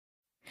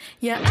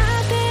いや当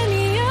て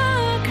によ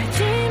勝ち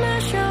ま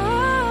しょ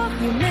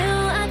う夢を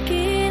諦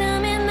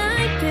めな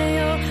いで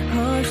よ星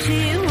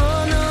を伸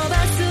ば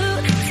す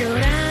空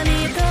に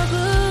飛ぶ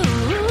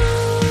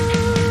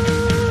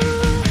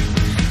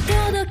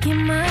届き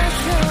まし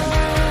ょ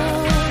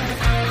う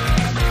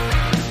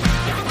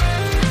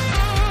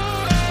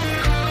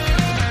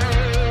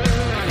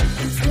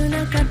少な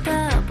かった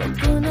僕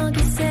の犠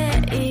牲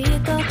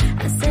と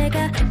汗が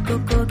こ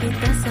こぎ出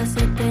させ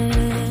て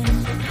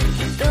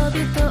人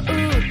々を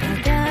疑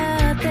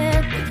って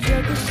侮辱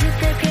し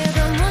てけど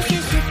無視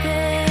して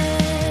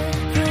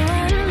不安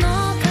の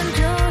感情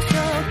障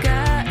害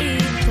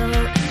と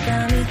痛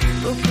み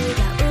僕が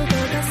動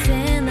かせ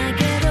ないけ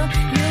ど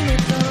夢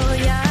と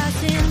野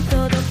心届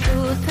く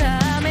た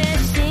め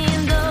振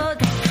動で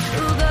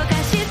動か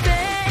して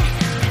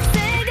風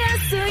が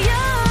強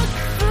く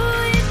吹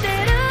いて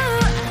る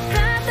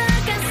暖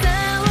かさ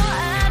を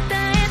与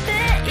え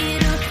てい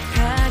る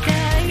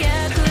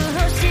輝く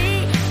星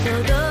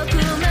届く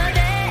まで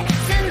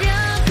全力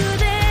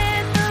で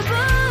飛ぶこ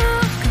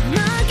の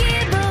希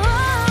望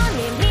に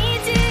満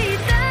ち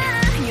た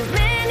夢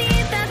に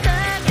戦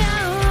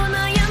うの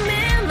やめ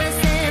ま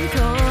せんこ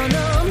の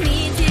導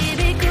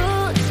く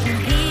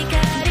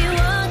光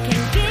を元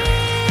気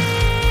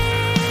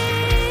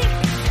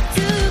づ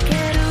け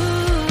る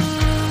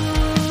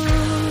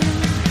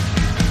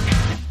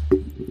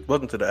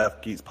Welcome to the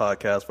Af Geeks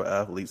podcast where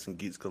athletes and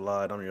geeks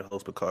collide. I'm your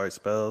host, Bakari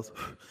Spells.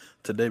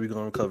 Today we're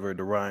going to cover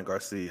the Ryan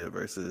Garcia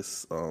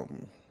versus,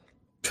 I'm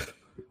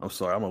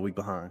sorry, I'm a week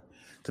behind.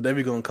 Today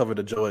we're going to cover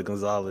the Joey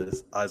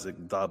Gonzalez, Isaac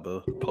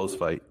Daba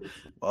post-fight.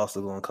 We're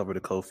also going to cover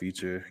the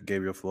co-feature,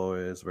 Gabriel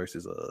Flores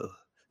versus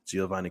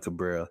Giovanni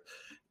Cabrera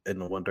in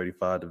the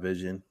 135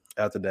 division.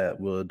 After that,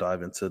 we'll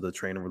dive into the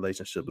training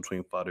relationship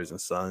between fathers and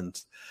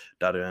sons.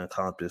 Data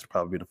encompass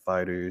probably the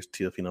fighters,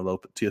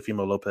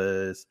 Teofimo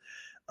Lopez,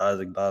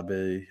 Isaac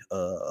Dabe,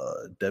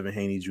 Devin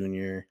Haney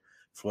Jr.,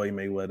 Floyd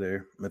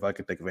Mayweather. If I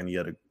could think of any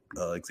other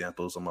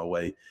examples on my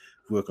way,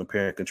 we'll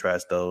compare and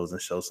contrast those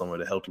and show some of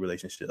the healthy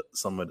relationships,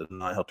 some of the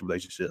non-healthy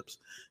relationships,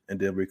 and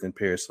then we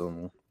compare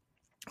some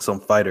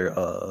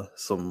fighter,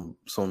 some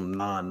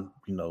non,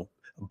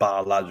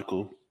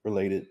 biological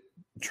related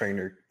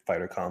trainer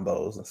fighter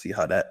combos and see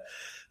how that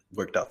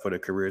worked out for their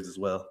careers as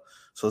well.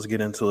 So let's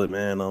get into it,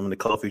 man. In the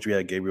co-feature, we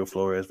had Gabriel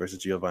Flores versus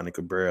Giovanni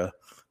Cabrera.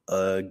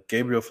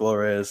 Gabriel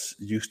Flores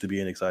used to be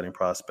an exciting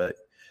prospect.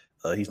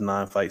 He's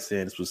 9 fights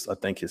in. This was, I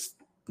think, his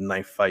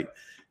 9th fight.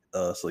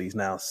 So he's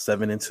now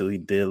 7-2. He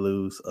did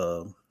lose.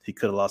 He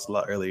could have lost a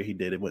lot earlier. He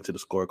did. It went to the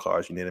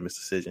scorecards, unanimous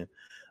decision.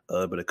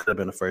 But it could have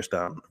been a first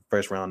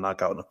round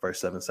knockout in the first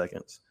 7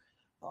 seconds.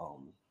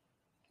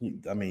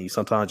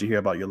 Sometimes you hear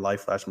about your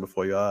life flashing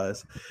before your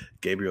eyes.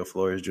 Gabriel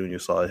Flores Jr.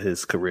 saw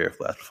his career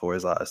flash before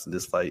his eyes in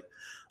this fight.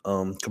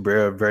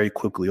 Cabrera very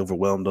quickly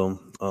overwhelmed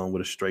him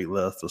with a straight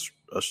left,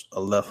 a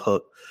left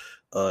hook.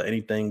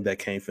 Anything that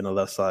came from the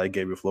left side,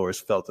 Gabriel Flores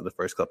felt in the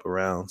first couple of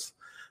rounds.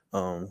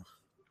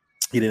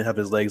 He didn't have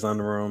his legs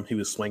under him. He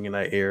was swinging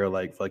that air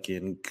like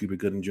fucking Cuba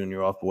Gooding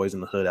Jr. off Boys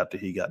in the Hood after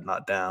he got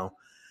knocked down.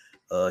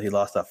 He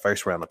lost that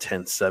first round, a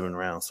 10-7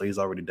 round, so he's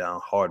already down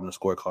hard in the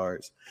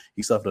scorecards.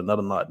 He suffered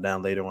another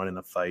knockdown later on in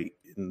the fight,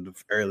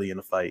 early in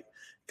the fight,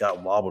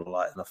 got wobbled a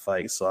lot in the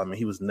fight. So,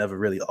 he was never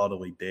really all the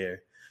way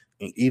there.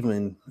 And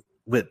even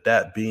with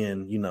that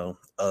being,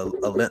 a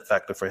length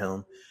factor for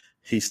him,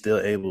 he was still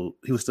able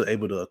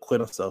to acquit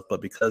himself.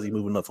 But because he's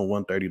moving up from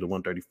 130 to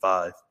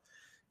 135,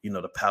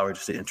 the power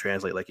just didn't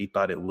translate like he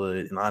thought it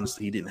would. And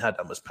honestly, he didn't have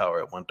that much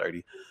power at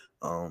 130.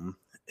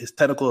 His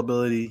technical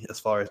ability, as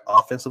far as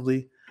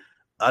offensively,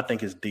 I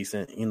think is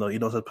decent. He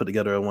knows how to put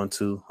together a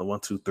 1-2, a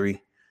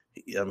 1-2-3.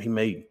 He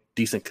made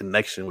decent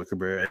connection with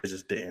Cabrera. It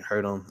just didn't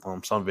hurt him.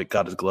 Some of it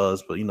got his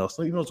gloves, but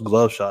some those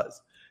glove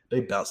shots, they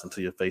bounce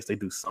into your face. They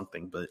do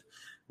something. But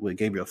with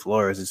Gabriel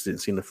Flores, it just didn't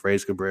seem to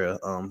phase Cabrera.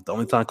 The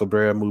only time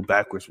Cabrera moved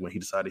backwards when he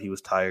decided he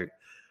was tired,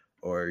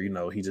 or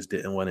he just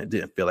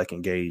didn't feel like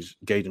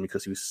engaging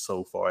because he was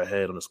so far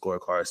ahead on the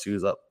scorecard. So he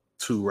was up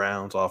 2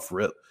 rounds off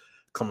rip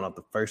coming up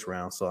the first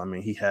round. So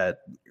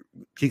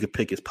he could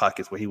pick his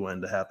pockets where he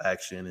wanted to have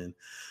action, and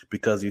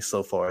because he's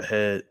so far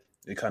ahead,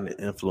 it kind of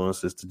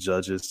influences the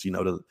judges.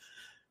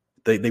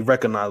 They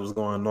recognize what's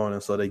going on,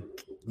 and so they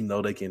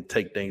can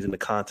take things into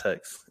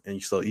context.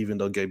 And so even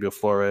though Gabriel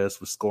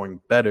Flores was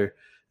scoring better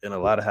in the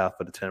latter half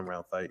of the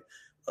 10-round fight,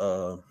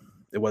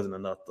 it wasn't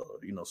enough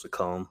to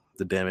succumb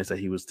the damage that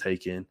he was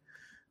taking.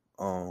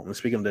 And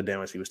speaking of the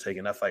damage he was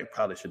taking, that fight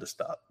probably should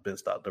have been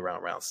stopped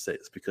around round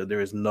 6 because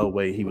there is no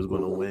way he was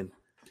going to win.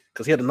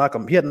 Because he had to knock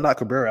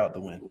Cabrera out to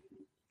win,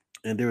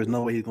 and there was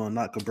no way he was going to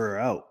knock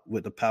Cabrera out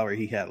with the power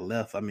he had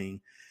left.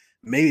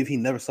 Maybe if he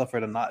never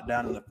suffered a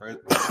knockdown in the first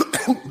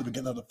the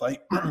beginning of the fight,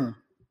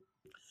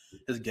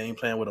 his game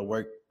plan would have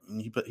worked.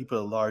 He put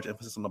a large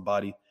emphasis on the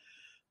body,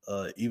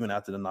 even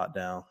after the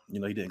knockdown. He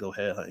didn't go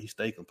head hunt. He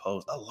stayed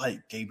composed. I like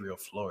Gabriel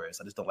Flores.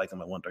 I just don't like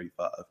him at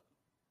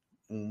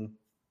 135.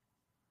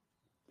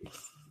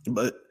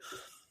 But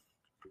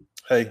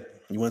hey,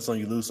 you win some,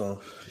 you lose some.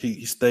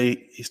 He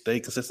stayed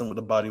consistent with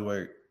the body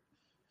work.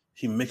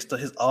 he mixed up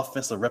his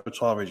offensive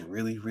repertoire was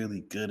really,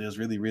 really good. It was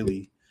really,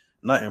 really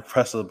not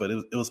impressive, but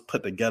it was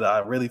put together. I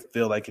really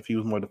feel like if he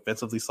was more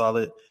defensively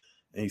solid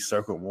and he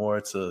circled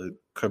more to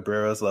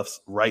Cabrera's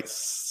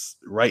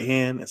right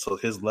hand, and so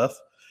his left,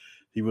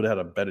 he would have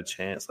had a better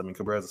chance. I mean,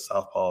 Cabrera's a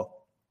southpaw,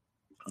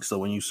 so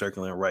when you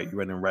circling right, you're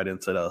running right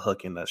into that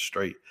hook and that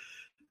straight.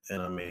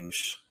 And I mean,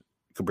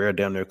 Cabrera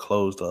down there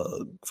closed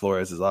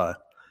Flores' eye.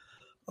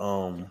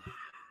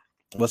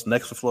 What's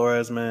next for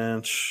Flores,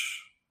 man?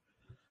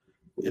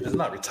 If it's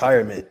not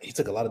retirement, he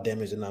took a lot of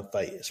damage in that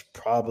fight. It's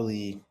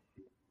probably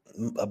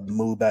a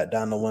move back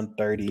down to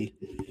 130.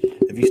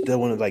 If you still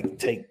want to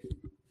take,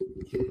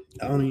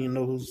 I don't even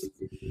know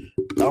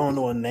I don't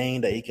know a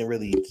name that he can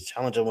really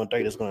challenge at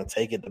 130 that's going to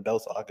take it. The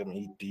belt's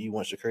argument. Do you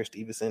want Shakur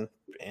Stevenson?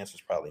 The answer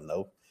is probably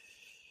no.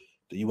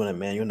 Do you want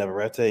Emmanuel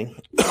Navarrete?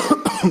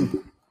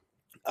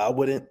 I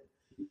wouldn't.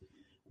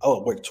 I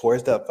would work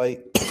towards that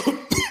fight.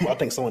 I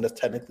think someone that's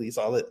technically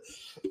solid.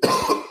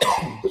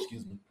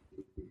 Excuse me.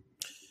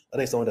 I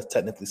think someone that's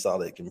technically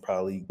solid can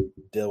probably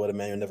deal with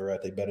Emmanuel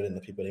Navarrete better than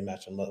the people they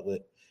match him up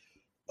with.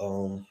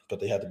 But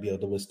they have to be able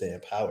to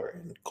withstand power,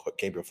 and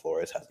Gabriel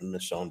Flores hasn't been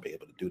shown to be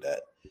able to do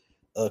that.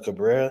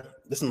 Cabrera,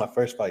 this is my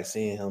first fight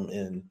seeing him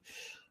in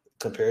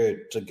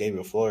compared to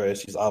Gabriel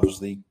Flores. He's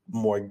obviously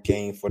more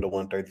game for the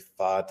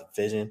 135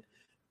 division,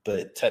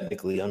 but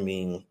technically, I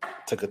mean,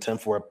 took a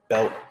 10-4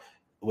 belt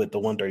with the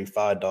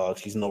 135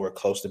 dogs. He's nowhere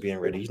close to being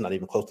ready. He's not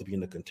even close to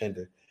being a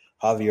contender.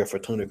 Javier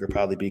Fortuna could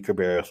probably beat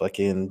Cabrera.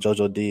 Fucking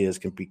Jojo Diaz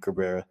can beat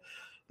Cabrera.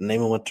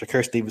 Name when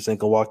Shakur Stevenson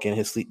can walk in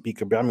his sleep beat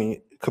Cabrera. I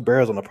mean,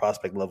 Cabrera's on the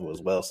prospect level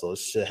as well, so it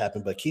should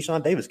happen. But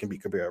Keyshawn Davis can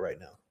beat Cabrera right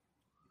now.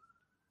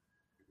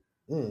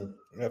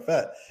 Matter of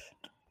fact,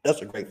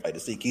 that's a great fight to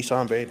see.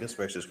 Keyshawn Davis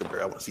versus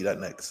Cabrera. I want to see that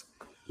next.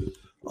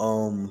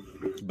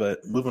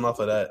 But moving off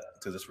of that,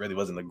 because this really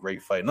wasn't a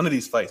great fight. None of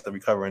these fights that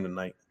we covering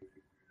tonight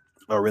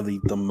are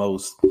really the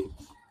most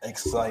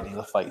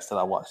exciting fights that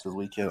I watched this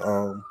weekend.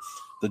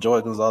 The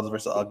Joey Gonzalez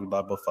versus Agui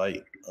Baba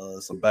fight.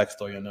 Some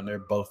backstory on them. They're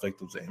both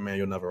victims of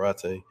Emmanuel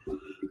Navarrete.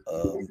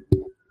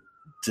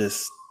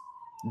 Just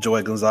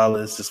Joey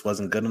Gonzalez just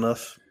wasn't good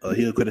enough.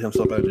 He acquitted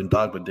himself better than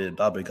Dagba did.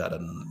 Dagba got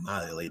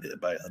annihilated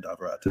by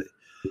Navarrete.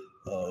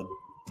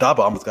 Dagba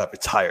almost got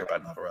retired by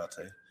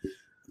Navarrete.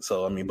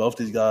 So, I mean, both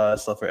these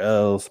guys suffer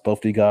L's.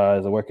 Both these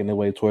guys are working their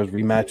way towards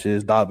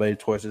rematches. Dagba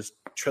towards his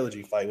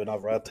trilogy fight with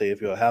Navarrete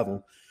if you'll have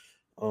him.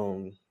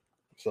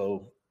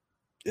 So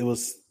it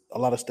was a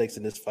lot of stakes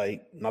in this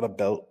fight. Not a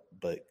belt,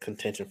 but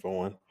contention for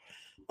one.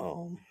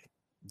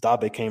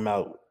 Dagba came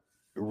out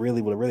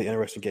really with a really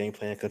interesting game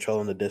plan,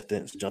 controlling the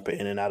distance, jumping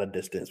in and out of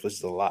distance, which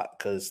is a lot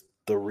because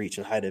the reach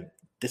and height of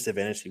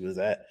disadvantage he was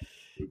at.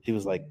 He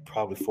was like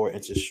probably 4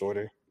 inches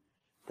shorter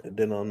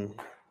than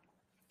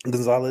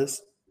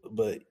Gonzalez.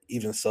 But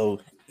even so,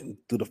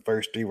 through the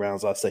first 3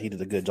 rounds, I'd say he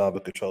did a good job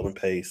of controlling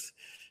pace.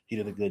 He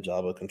did a good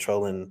job of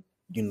controlling,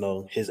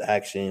 his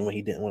action. When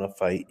he didn't want to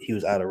fight, he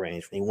was out of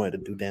range. When he wanted to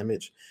do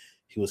damage,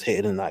 he was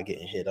hitting and not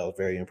getting hit. I was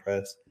very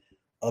impressed.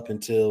 Up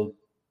until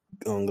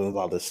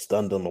Gonzalez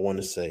stunned him, I want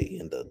to say,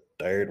 in the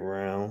 3rd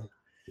round.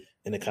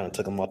 And it kind of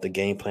took him off the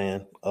game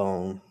plan.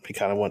 He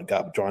kind of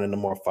got drawn into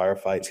more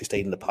firefights. He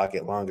stayed in the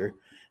pocket longer.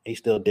 He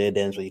still did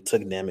damage, but he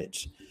took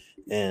damage.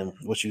 And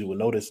what you would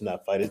notice in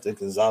that fight is that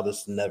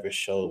Gonzalez never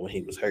showed when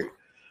he was hurt.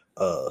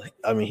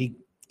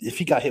 If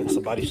he got hit with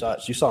some body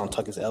shots, you saw him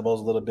tuck his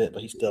elbows a little bit,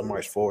 but he still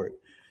marched forward.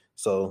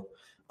 So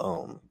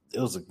it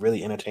was a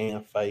really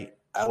entertaining fight.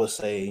 I would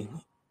say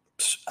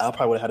I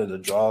probably would have had it a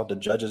draw. The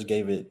judges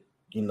gave it,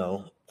 I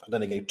think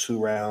they gave 2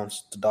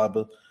 rounds to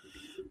Dagba.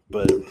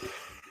 But,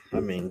 I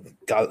mean,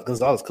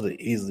 Gonzalez could have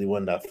easily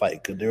won that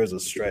fight because there was a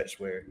stretch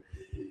where,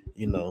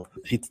 he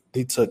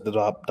took the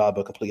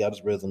Dagba completely out of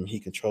his rhythm. He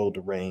controlled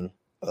the ring,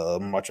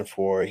 marching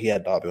forward. He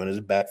had Dagba on his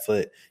back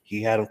foot.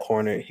 He had him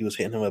cornered. He was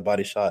hitting him with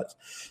body shots.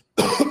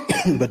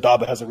 But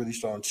Dagba has a really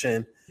strong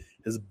chin.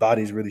 His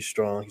body's really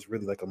strong. He's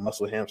really like a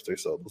muscle hamster.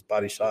 So those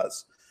body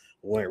shots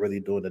weren't really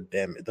doing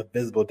the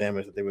visible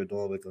damage that they were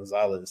doing with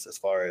Gonzalez as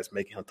far as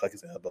making him tuck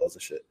his elbows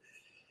and shit.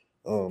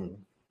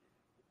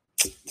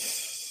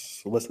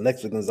 So what's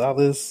next with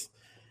Gonzalez?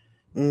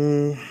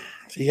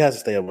 He has to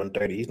stay at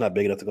 130. He's not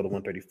big enough to go to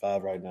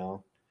 135 right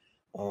now.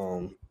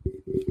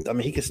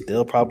 He could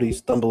still probably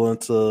stumble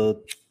into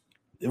it.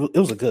 It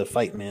was a good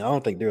fight, man. I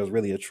don't think there was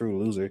really a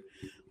true loser,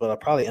 but I'll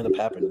probably end up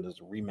happening as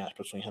a rematch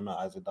between him and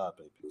Isaac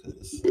Dagba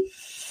because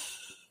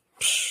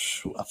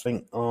I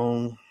think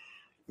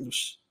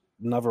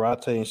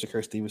Navarrete and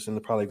Shakur Stevenson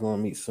are probably going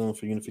to meet soon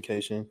for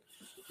unification.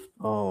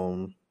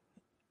 And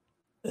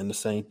the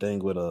same thing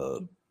with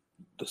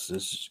this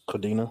is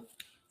Cordina.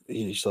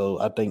 So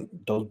I think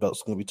those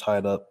belts are going to be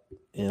tied up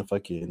and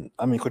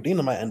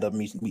Cordina might end up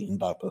meeting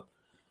Dagba,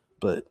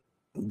 but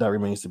that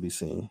remains to be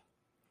seen.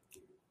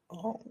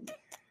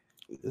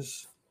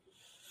 It's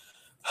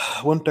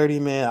 130,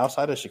 man.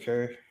 Outside of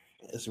Shakur,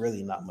 it's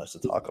really not much to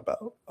talk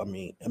about. I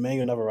mean,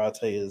 Emmanuel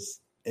Navarrete is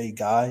a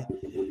guy,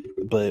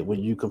 but when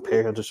you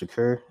compare him to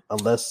Shakur,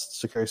 unless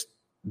Shakur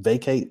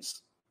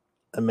vacates,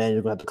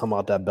 Emmanuel going to have to come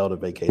out that belt to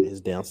vacate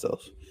his damn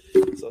self.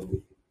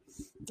 So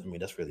I mean,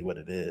 that's really what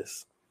it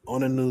is.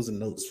 On the news and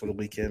notes for the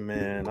weekend,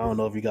 man. I don't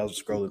know if you guys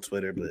were scrolling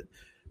Twitter, but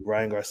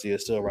Ryan Garcia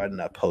is still riding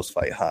that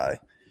post-fight high.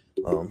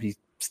 He's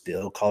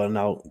still calling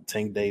out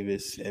Tank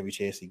Davis every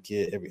chance he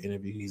get, every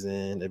interview he's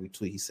in, every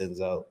tweet he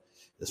sends out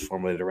is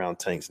formulated around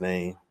Tank's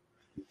name.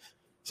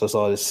 So it's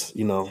all this,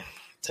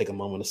 take a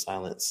moment of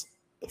silence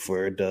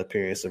for the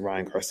appearance of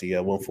Ryan Garcia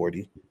at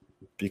 140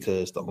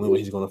 because the only way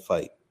he's going to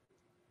fight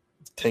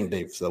Tank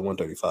Davis at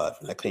 135,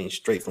 and that came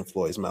straight from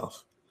Floyd's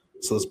mouth.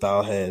 So let's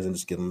bow heads and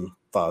just give him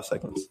 5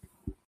 seconds.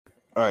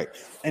 All right.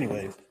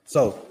 Anyway,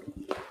 so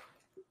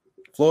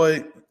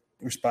Floyd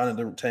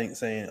responded to Tank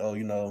saying,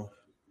 Floyd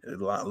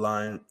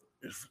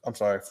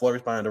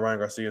responded to Ryan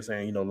Garcia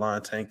saying,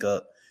 line Tank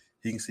up.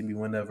 He can see me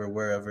whenever,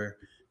 wherever,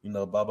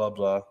 blah, blah,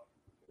 blah.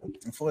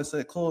 And Floyd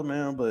said, cool,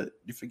 man, but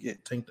you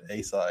forget Tank the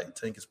A side.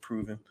 Tank is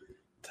proven.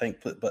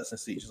 Tank put butts in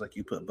seats just like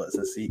you put butts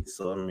in seats.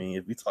 So, I mean,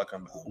 if we're talking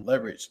about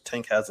leverage,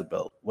 Tank has a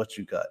belt. What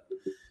you got?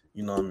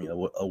 You know what I mean?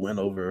 A win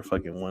over a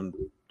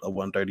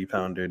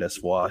 130-pounder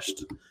that's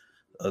washed.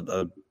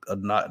 A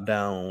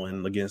knockdown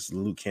win against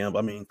Luke Campbell.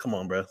 I mean, come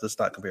on, bro. Let's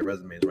not compare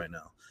resumes right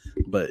now.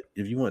 But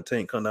if you want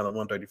Tank come down to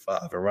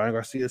 135, and Ryan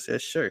Garcia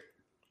says sure.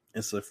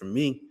 And so for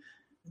me,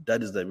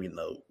 that just let me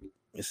know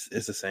it's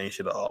the same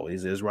shit it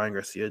always is. Ryan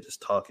Garcia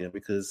just talking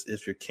because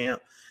if your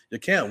camp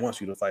wants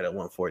you to fight at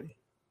 140.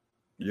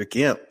 Your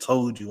camp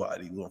told you why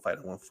you want to fight at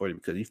 140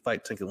 because you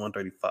fight Tank at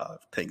 135.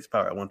 Tank's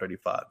power at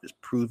 135 is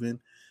proven.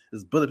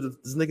 This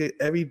nigga,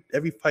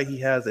 every fight he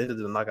has ended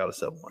in a knockout of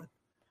 7-1.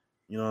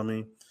 You know what I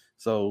mean?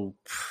 So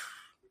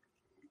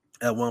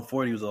at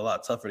 140, it was a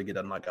lot tougher to get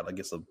that knockout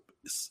against an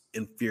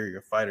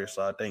inferior fighter.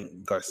 So I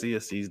think Garcia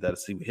sees that to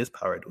see what his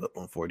power do at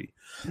 140.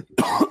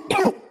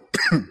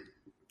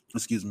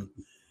 Excuse me.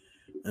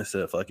 I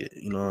said, fuck it.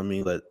 You know what I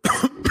mean?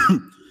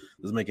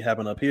 Let's make it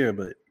happen up here.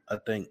 But I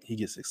think he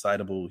gets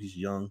excitable. He's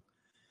young.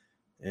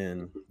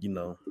 And,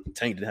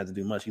 Tank didn't have to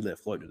do much. He let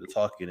Floyd do the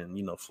talking.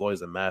 And,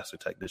 Floyd's a master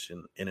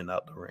technician in and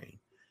out the ring.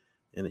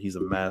 And he's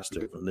a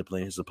master of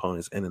manipulating his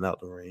opponents in and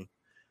out the ring.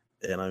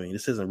 And, I mean,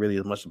 this isn't really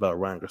as much about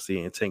Ryan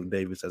Garcia and Tank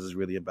Davis as it's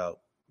really about,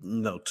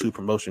 two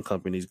promotion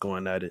companies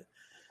going at it.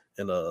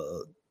 And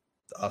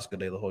Oscar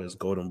De La Hoya's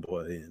Golden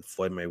Boy and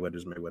Floyd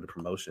Mayweather's Mayweather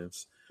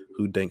Promotions,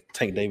 who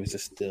Tank Davis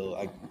is still,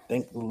 I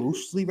think,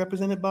 loosely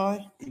represented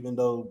by, even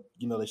though,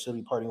 they should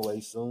be parting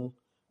ways soon.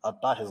 I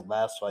thought his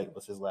last fight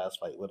was his last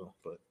fight with him,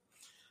 but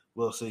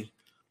we'll see.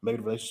 Maybe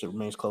the relationship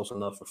remains close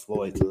enough for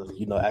Floyd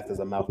to, act as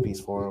a mouthpiece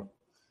for him.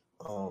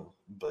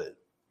 But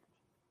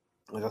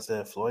like I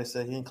said, Floyd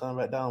said he ain't coming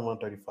back down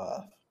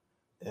 135.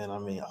 And, I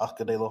mean,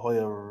 Oscar De La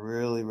Hoya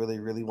really, really,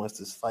 really wants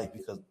this fight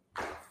because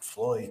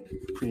Floyd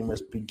pretty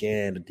much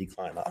began the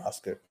decline of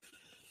Oscar.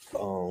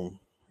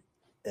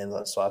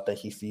 And so I think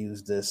he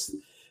fused this.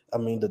 I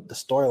mean, the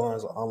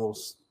storylines are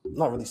almost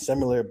not really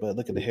similar, but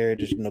look at the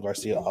heritage.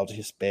 Garcia, obviously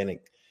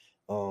Hispanic,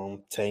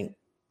 Tank,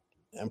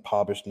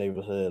 impoverished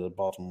neighborhood of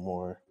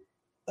Baltimore,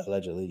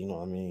 allegedly, you know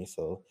what I mean?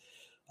 So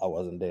I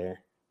wasn't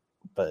there.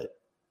 But,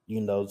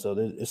 so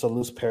it's a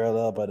loose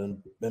parallel, but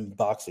in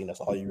boxing,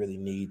 that's all you really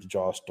need to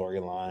draw a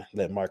storyline.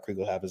 Let Mark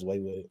Kriegel have his way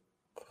with it.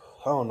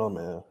 I don't know,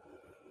 man.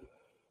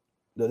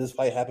 Does this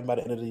fight happen by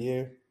the end of the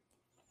year?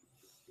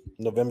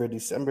 November,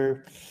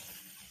 December?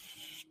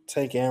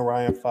 Tank and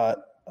Ryan fought,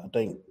 I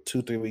think,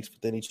 2-3 weeks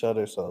within each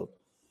other, so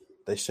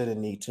they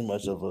shouldn't need too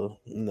much of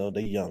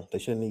they're young. They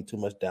shouldn't need too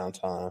much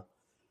downtime.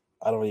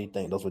 I don't really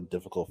think those were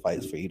difficult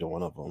fights for either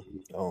one of them.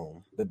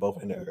 They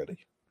both ended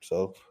early.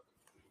 So,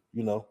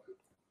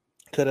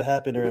 could have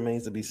happened. It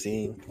remains to be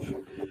seen.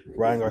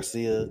 Ryan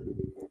Garcia,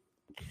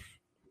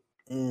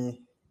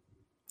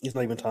 it's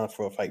not even time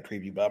for a fight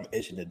preview, but I'm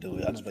itching to do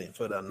it. I'm just waiting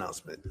for the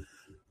announcement.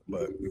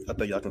 But I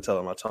think y'all can tell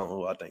in my tone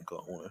who I think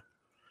going to win.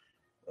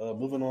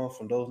 Moving on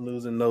from those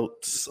news and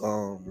notes,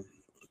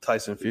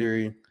 Tyson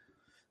Fury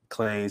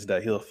claims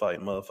that he'll fight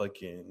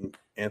motherfucking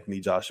Anthony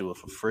Joshua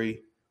for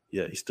free.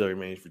 Yeah, he still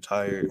remains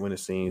retired when it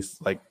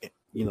seems like,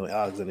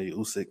 Alexander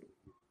Usyk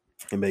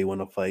may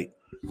want to fight.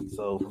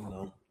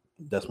 So,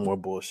 that's more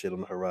bullshit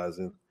on the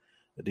horizon.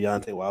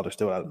 Deontay Wilder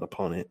still out an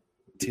opponent.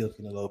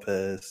 Teofimo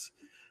Lopez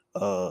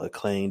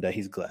claimed that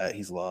he's glad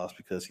he's lost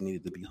because he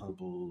needed to be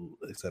humble,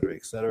 et cetera,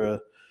 et cetera.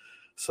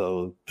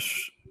 So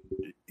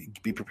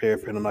be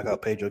prepared for him to knock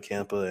out Pedro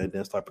Campa and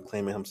then start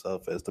proclaiming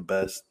himself as the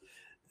best.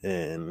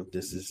 And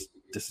this is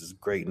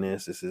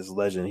greatness. This is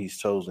legend he's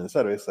chosen, et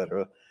cetera, et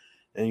cetera.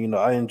 And,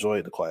 I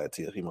enjoyed the quiet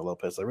Teofimo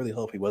Lopez. I really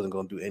hope he wasn't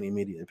going to do any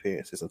media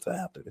appearances until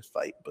after this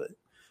fight. But,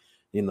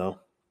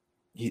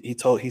 he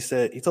told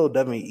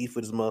Devin he eat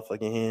with his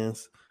motherfucking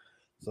hands.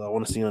 So I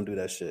want to see him do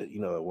that shit, at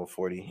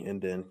 140.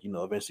 And then,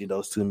 eventually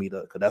those two meet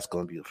up because that's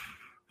going to be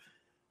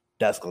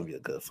a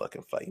good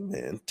fucking fight,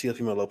 man.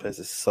 Teofimo Lopez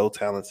is so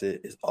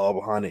talented. It's all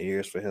behind the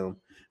ears for him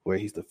where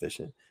he's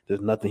deficient.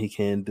 There's nothing he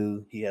can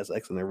do. He has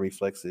excellent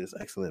reflexes,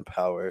 excellent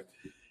power.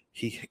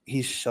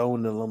 He's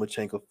shown the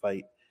Lomachenko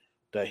fight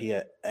that he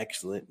had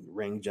excellent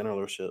ring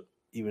generalship,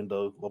 even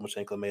though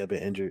Lomachenko may have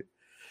been injured.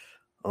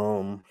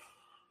 And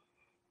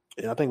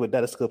I think with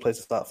that, it's a good place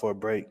to stop for a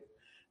break,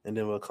 and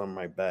then we'll come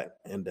right back.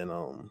 And then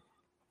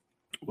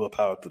we'll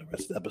power through the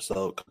rest of the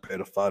episode, compare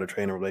the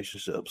father-trainer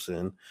relationships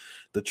and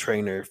the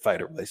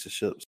trainer-fighter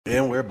relationships.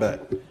 And we're back.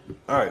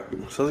 All right,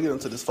 so let's get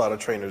into this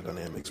father-trainer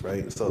dynamics,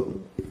 right? So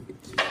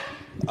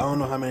I don't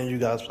know how many of you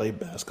guys play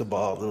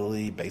basketball, little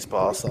league,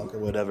 baseball, soccer,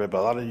 whatever, but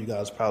a lot of you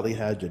guys probably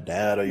had your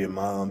dad or your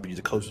mom be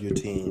the coach of your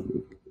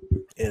team.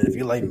 And if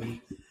you're like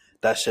me,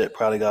 that shit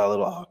probably got a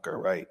little awkward,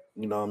 right?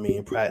 You know what I mean?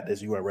 In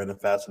practice, you weren't running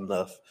fast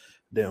enough.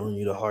 They own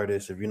you the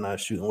hardest. If you're not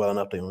shooting well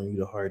enough, they own you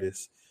the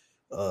hardest.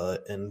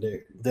 And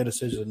their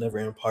decisions are never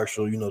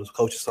impartial. You know, the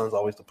coach's son's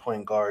always the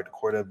point guard, the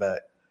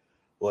quarterback,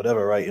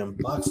 whatever, right? In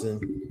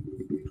boxing,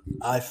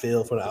 I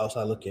feel from the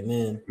outside looking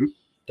in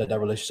that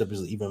relationship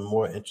is even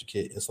more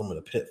intricate in some of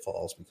the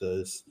pitfalls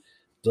because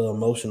the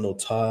emotional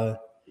tie,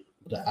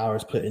 the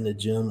hours put in the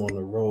gym on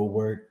the road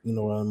work, you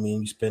know what I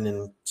mean? You're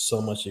spending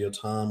so much of your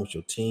time with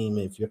your team.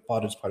 And if your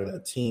father's part of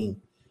that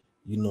team,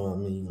 you know what I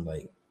mean?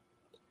 Like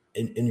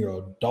in your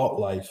adult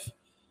life,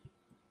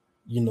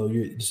 you know,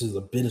 this is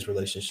a business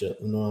relationship.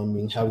 You know what I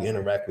mean? How we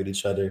interact with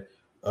each other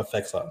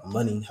affects our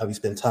money. How we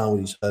spend time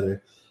with each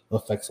other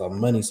affects our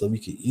money. So we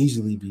could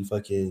easily be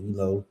fucking, you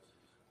know,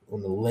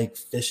 on the lake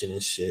fishing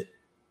and shit.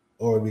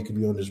 Or we could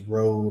be on this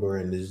road or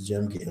in this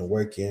gym getting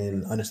work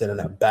in, understanding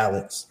that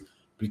balance.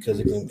 Because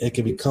it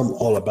can become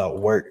all about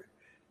work.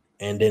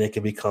 And then it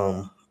can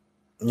become,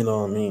 you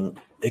know what I mean?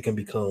 It can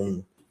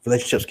become,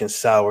 relationships can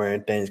sour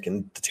and things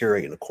can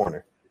deteriorate in the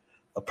corner.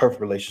 A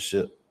perfect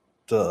relationship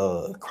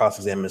to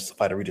cross-examine the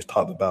fighter we just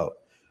talked about,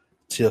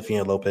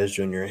 Teofimo Lopez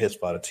Jr. and his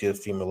father,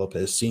 Teofimo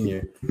Lopez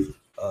Sr.,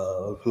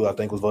 who I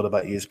think was voted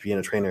by ESPN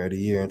a trainer of the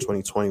year in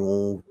 2020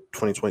 or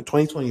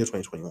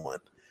 2021.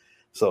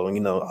 So, you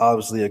know,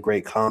 obviously a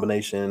great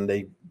combination.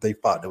 They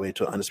fought their way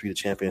to an undisputed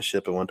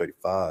championship at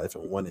 135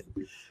 and won it.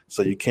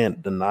 So you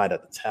can't deny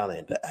that the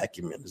talent, the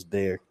acumen is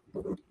there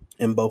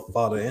in both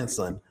father and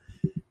son.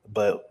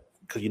 But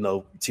because, you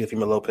know,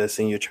 Teofimo Lopez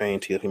Sr.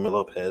 trained Teofimo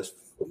Lopez,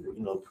 you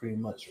know, pretty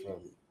much from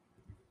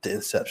the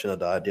inception of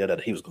the idea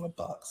that he was going to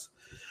box.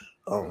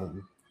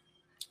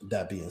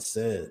 That being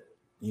said,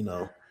 you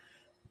know,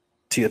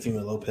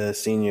 Teofimo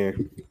Lopez Sr.,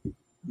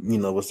 you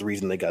know, was the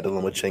reason they got the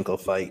Lomachenko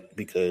fight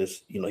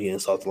because, you know, he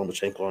insulted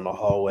Lomachenko in the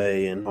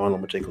hallway and on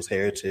Lomachenko's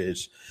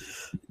heritage.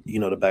 You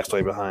know, the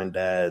backstory behind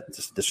that,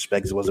 this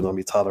disrespect wasn't going to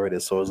be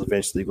tolerated, so it was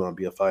eventually going to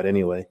be a fight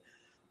anyway.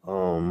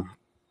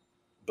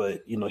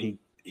 But, you know, he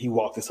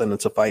walked his son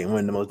into fight and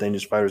one of the most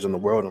dangerous fighters in the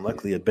world, and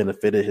luckily it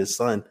benefited his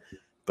son.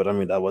 But, I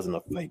mean, that wasn't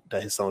a fight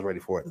that his son was ready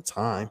for at the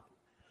time.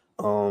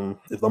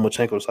 If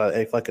Lomachenko decided,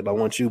 hey, fuck it, I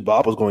want you,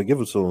 Bob was going to give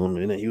it to him,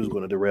 and then he was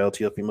going to derail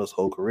Teofimo's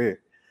whole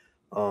career.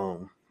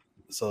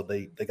 So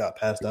they got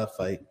past that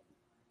fight,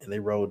 and they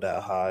rode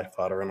that high.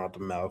 Father ran out the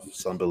mouth.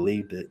 Son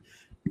believed it.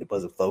 It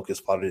wasn't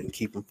focused. Father didn't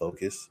keep him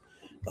focused.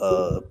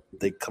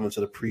 They come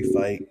into the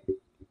pre-fight.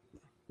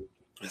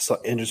 So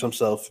injures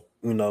himself,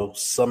 you know,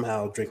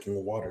 somehow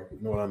drinking water. You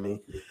know what I mean?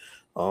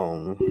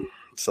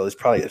 So it's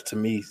probably, to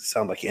me,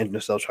 sound like he injured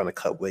himself trying to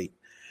cut weight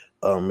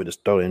with his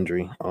throat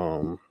injury.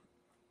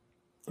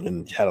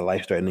 And had a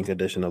life-threatening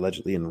condition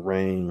allegedly in the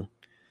ring.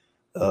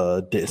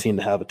 Didn't seem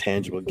to have a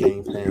tangible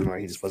game plan, or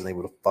he just wasn't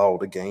able to follow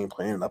the game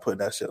plan. And I put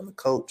that shit on the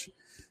coach.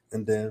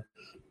 And then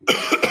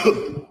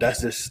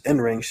that's just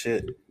in-ring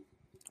shit.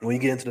 When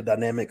you get into the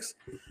dynamics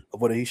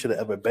of whether he should have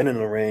ever been in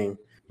the ring,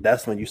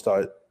 that's when you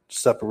start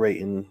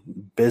separating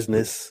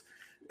business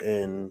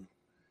and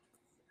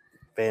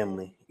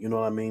family. You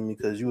know what I mean?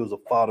 Because you as a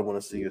father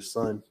want to see your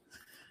son,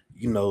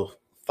 you know,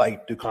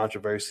 fight through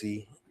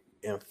controversy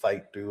and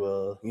fight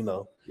through, you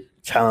know,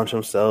 challenge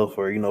himself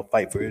or, you know,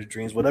 fight for his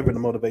dreams, whatever the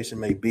motivation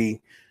may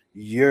be.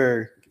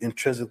 You're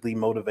intrinsically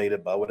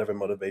motivated by whatever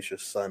motivates your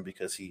son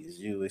because he is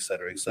you, et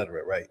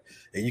cetera, right?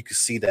 And you can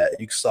see that.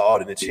 You saw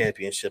it in the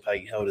championship, how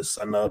he held his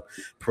son up,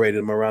 paraded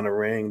him around the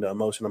ring, the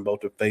emotion on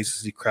both their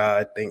faces. He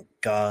cried, thank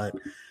God.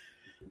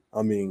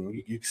 I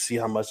mean, you can see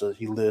how much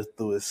he lived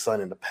through his son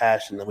and the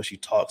passion in which he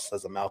talks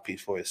as a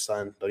mouthpiece for his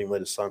son. Don't even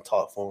let his son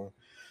talk for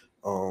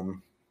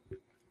him.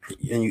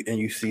 And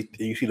you see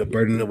the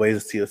burden in the ways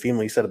of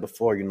Teofimo. He said it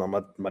before, you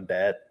know, my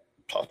dad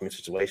talked me in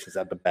situations I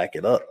had to back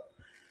it up.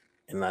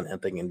 And I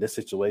think in this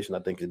situation, I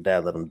think his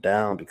dad let him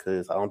down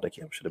because I don't think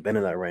he should have been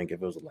in that ring.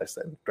 If it was a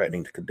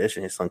life-threatening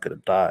condition, his son could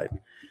have died.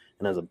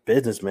 And as a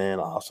businessman,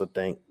 I also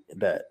think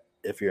that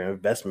if your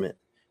investment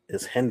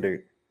is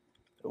hindered,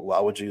 why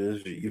would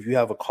you, if you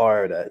have a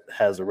car that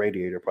has a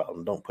radiator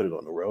problem, don't put it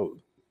on the road.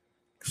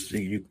 So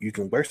you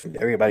can worsen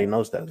it. Everybody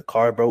knows that. The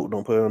car broke,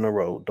 don't put it on the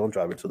road. Don't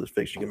drive it till it's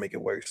fixed. You can make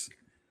it worse.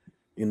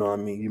 You know what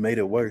I mean? You made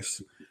it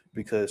worse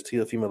because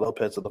Teofimo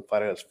Lopez is the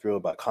fighter that's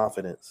fueled by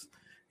confidence.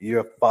 You're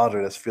a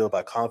father that's fueled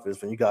by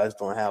confidence. When you guys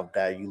don't have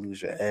that, you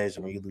lose your edge.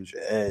 And when you lose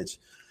your edge,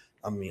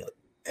 I mean,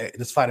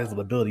 this fight has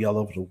ability all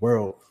over the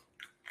world.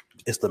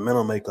 It's the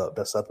mental makeup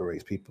that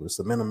separates people. It's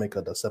the mental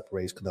makeup that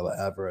separates Canelo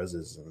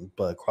Alvarez's and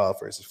Bud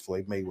Crawford's,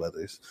 Floyd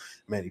Mayweather's,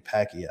 Manny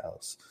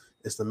Pacquiao's.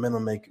 It's the mental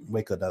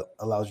makeup that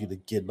allows you to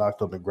get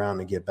knocked on the ground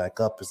and get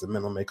back up. It's the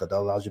mental makeup that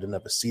allows you to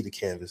never see the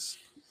canvas.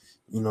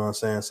 You know what I'm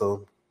saying?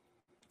 So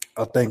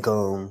I think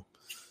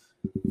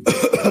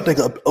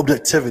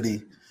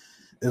objectivity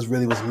is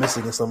really what's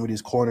missing in some of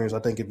these corners. I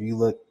think if you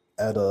look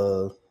at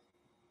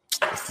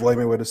Floyd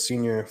Mayweather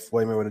Sr.,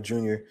 Floyd Mayweather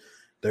Jr.,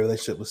 their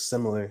relationship was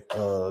similar.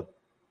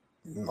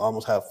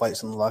 Almost had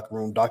fights in the locker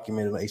room,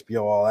 documented on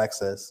HBO All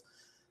Access.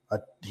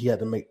 He had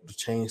to make the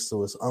change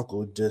to his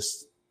uncle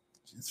just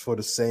for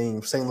the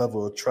same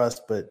level of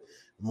trust, but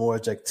more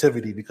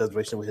objectivity because the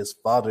relationship with his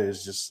father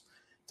is just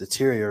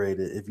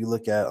deteriorated. If you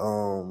look at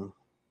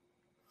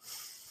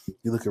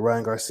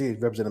Ryan Garcia,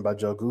 represented by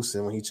Joe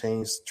Goosen, when he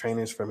changed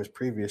trainers from his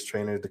previous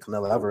trainer, the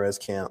Canelo Alvarez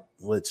camp,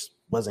 which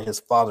wasn't his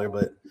father,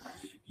 but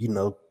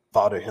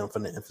fathered him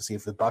from the infancy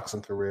of his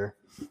boxing career.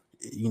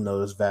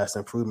 There's vast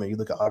improvement. You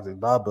look at Ogden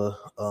Baba.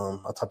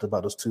 I talked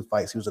about those 2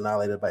 fights. He was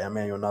annihilated by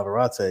Emmanuel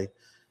Navarrete.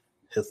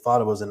 His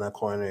father was in that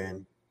corner,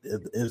 and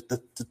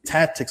the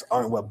tactics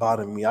aren't what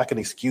bother me. I can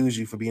excuse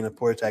you for being a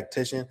poor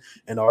tactician,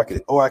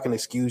 or I can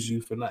excuse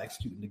you for not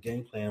executing the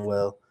game plan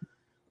well.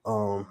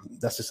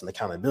 That's just an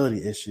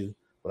accountability issue.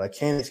 What I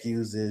can't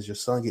excuse is your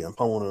son getting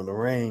pummeled in the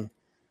ring,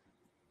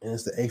 and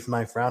it's the 8th,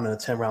 9th round in a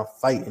 10-round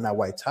fight, and that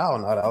white towel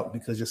not out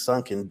because your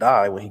son can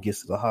die when he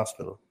gets to the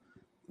hospital.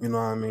 You know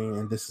what I mean?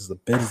 And this is a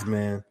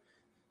businessman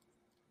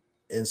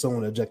and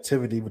someone with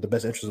objectivity with the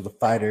best interest of the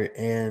fighter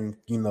and,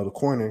 the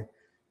corner.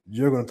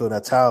 You're going to throw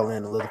that towel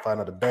in and let the fight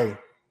another day.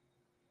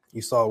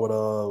 You saw what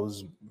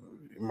was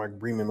Mark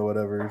Bremen or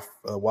whatever,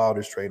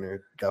 Wilder's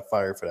trainer, got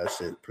fired for that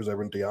shit,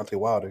 preserving Deontay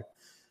Wilder.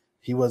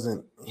 He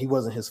wasn't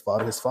his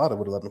father. His father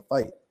would have let him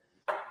fight.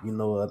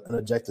 An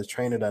objective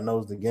trainer that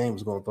knows the game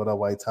is going to throw that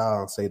white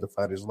towel and save the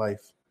fighter's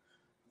life.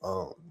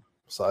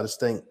 So I just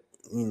think,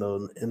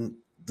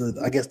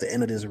 I guess the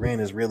end of this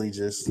rant is really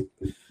just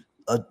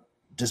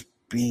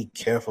be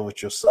careful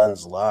with your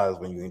son's lives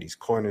when you're in these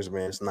corners,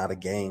 man. It's not a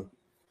game.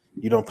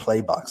 You don't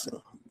play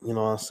boxing. You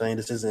know what I'm saying?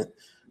 This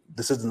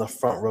isn't a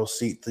front row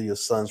seat to your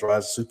son's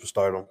rise to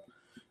superstardom.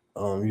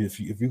 If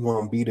you're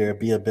going to be there,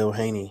 be a Bill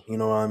Haney. You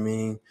know what I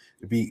mean?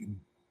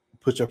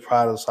 Put your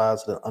pride aside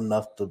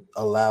enough to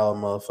allow a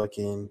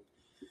motherfucking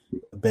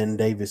Ben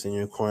Davis in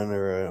your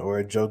corner or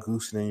a Joe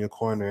Goosen in your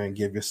corner and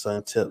give your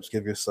son tips.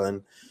 Give your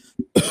son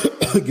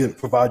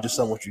provide your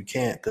son what you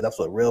can't, because that's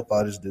what real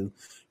fathers do.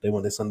 They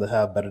want their son to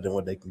have better than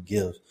what they can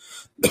give.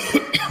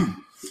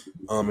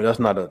 And that's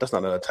not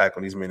an attack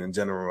on these men in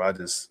general.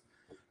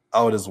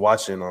 I was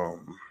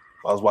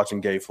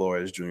watching Gabe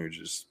Flores Jr.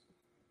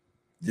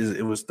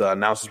 It was the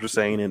announcers were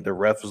saying it, the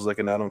ref was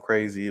looking at him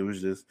crazy. It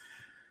was just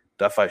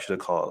that fight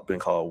should have been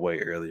called way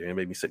earlier. It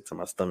made me sick to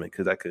my stomach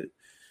because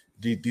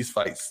these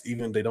fights,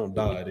 even if they don't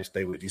die, they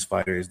stay with these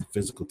fighters. The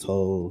physical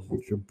toll,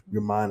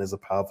 your mind is a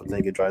powerful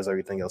thing. It drives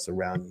everything else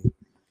around you.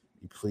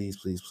 You please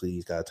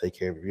gotta take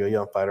care of it. If you're a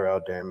young fighter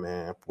out there,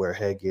 man, wear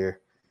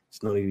headgear.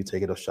 It's no need you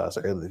taking those shots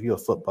early. If you're a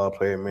football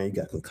player, man, you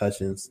got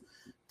concussions.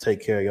 Take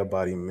care of your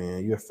body,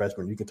 man. You're a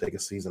freshman. You can take a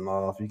season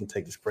off. You can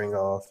take the spring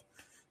off.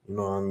 You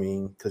know what I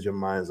mean? Because your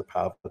mind is a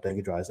powerful thing.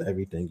 It drives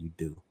everything you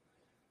do.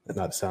 And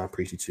not to sound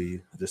preachy to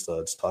you, just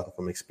talking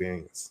from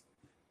experience.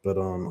 But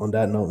on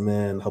that note,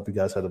 man, hope you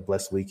guys had a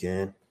blessed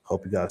weekend.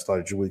 Hope you guys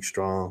started your week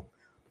strong.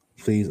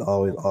 Please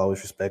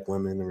always respect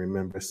women and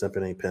remember,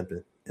 simping ain't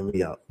pimping. And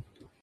we out.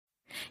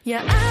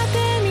 やって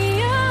み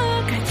よ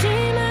う勝ち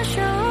まし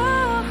ょ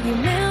う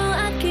夢を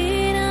諦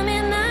め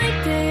ない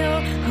で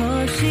よ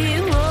星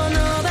を伸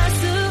ば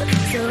す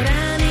空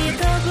に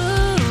飛ぶ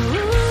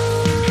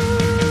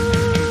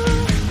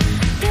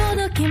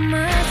届きま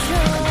しょ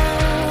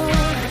う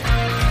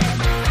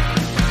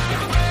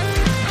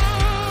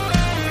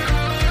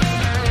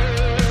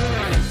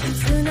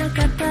繋が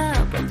った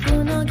僕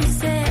の犠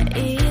牲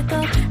と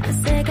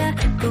汗が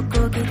こ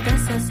こぎ出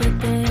させ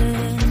て